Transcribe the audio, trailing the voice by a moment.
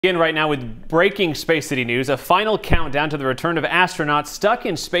In right now with breaking Space City news, a final countdown to the return of astronauts stuck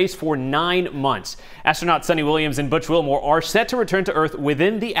in space for 9 months. Astronauts Suni Williams and Butch Wilmore are set to return to Earth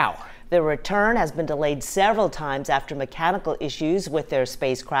within the hour. The return has been delayed several times after mechanical issues with their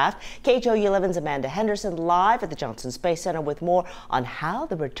spacecraft. KHOU 11's Amanda Henderson live at the Johnson Space Center with more on how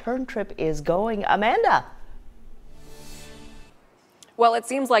the return trip is going. Amanda. Well, it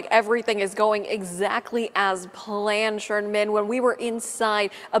seems like everything is going exactly as planned, Sherman. When we were inside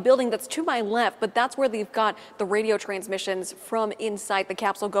a building that's to my left, but that's where they've got the radio transmissions from inside the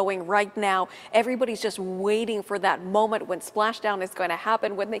capsule going right now. Everybody's just waiting for that moment when splashdown is going to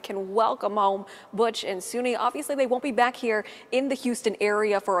happen, when they can welcome home Butch and Suni. Obviously, they won't be back here in the Houston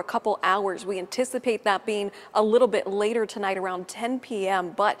area for a couple hours. We anticipate that being a little bit later tonight around 10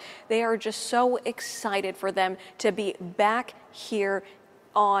 p.m., but they are just so excited for them to be back here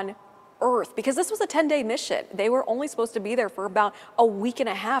on Earth, because this was a 10-day mission. They were only supposed to be there for about a week and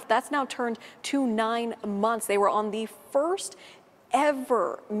a half. That's now turned to 9 months. They were on the first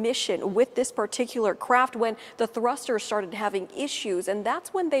ever mission with this particular craft when the thrusters started having issues, and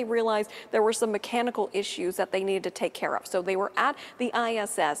that's when they realized there were some mechanical issues that they needed to take care of. So they were at the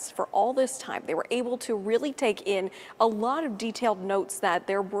ISS for all this time. They were able to really take in a lot of detailed notes that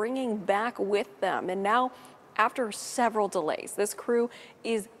they're bringing back with them, and now after several delays, this crew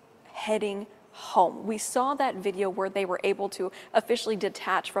is heading home. We saw that video where they were able to officially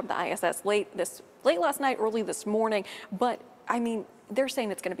detach from the ISS late last night, early this morning. But I mean, they're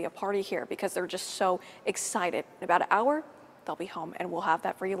saying it's going to be a party here because they're just so excited. In about an hour, they'll be home, and we'll have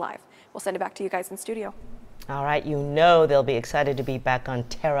that for you live. We'll send it back to you guys in studio. All right, you know they'll be excited to be back on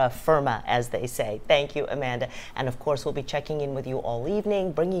terra firma, as they say. Thank you, Amanda. And of course, we'll be checking in with you all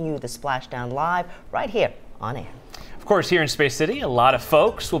evening, bringing you the Splashdown live right here on air. Of course, here in Space City, a lot of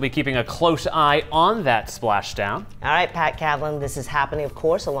folks will be keeping a close eye on that splashdown. All right, Pat Cavlin, this is happening, of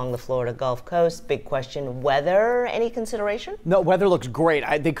course, along the Florida Gulf Coast. Big question, weather, any consideration? No, weather looks great.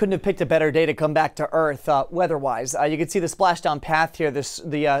 They couldn't have picked a better day to come back to Earth weather-wise. You can see the splashdown path here.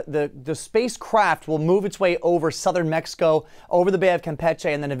 The spacecraft will move its way over southern Mexico, over the Bay of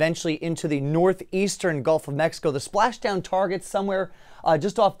Campeche, and then eventually into the northeastern Gulf of Mexico. The splashdown target's somewhere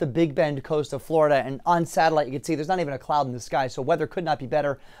just off the Big Bend coast of Florida, and on satellite you can see there's not even a cloud in the sky, so weather could not be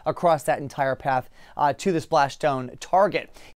better across that entire path to the splashdown target.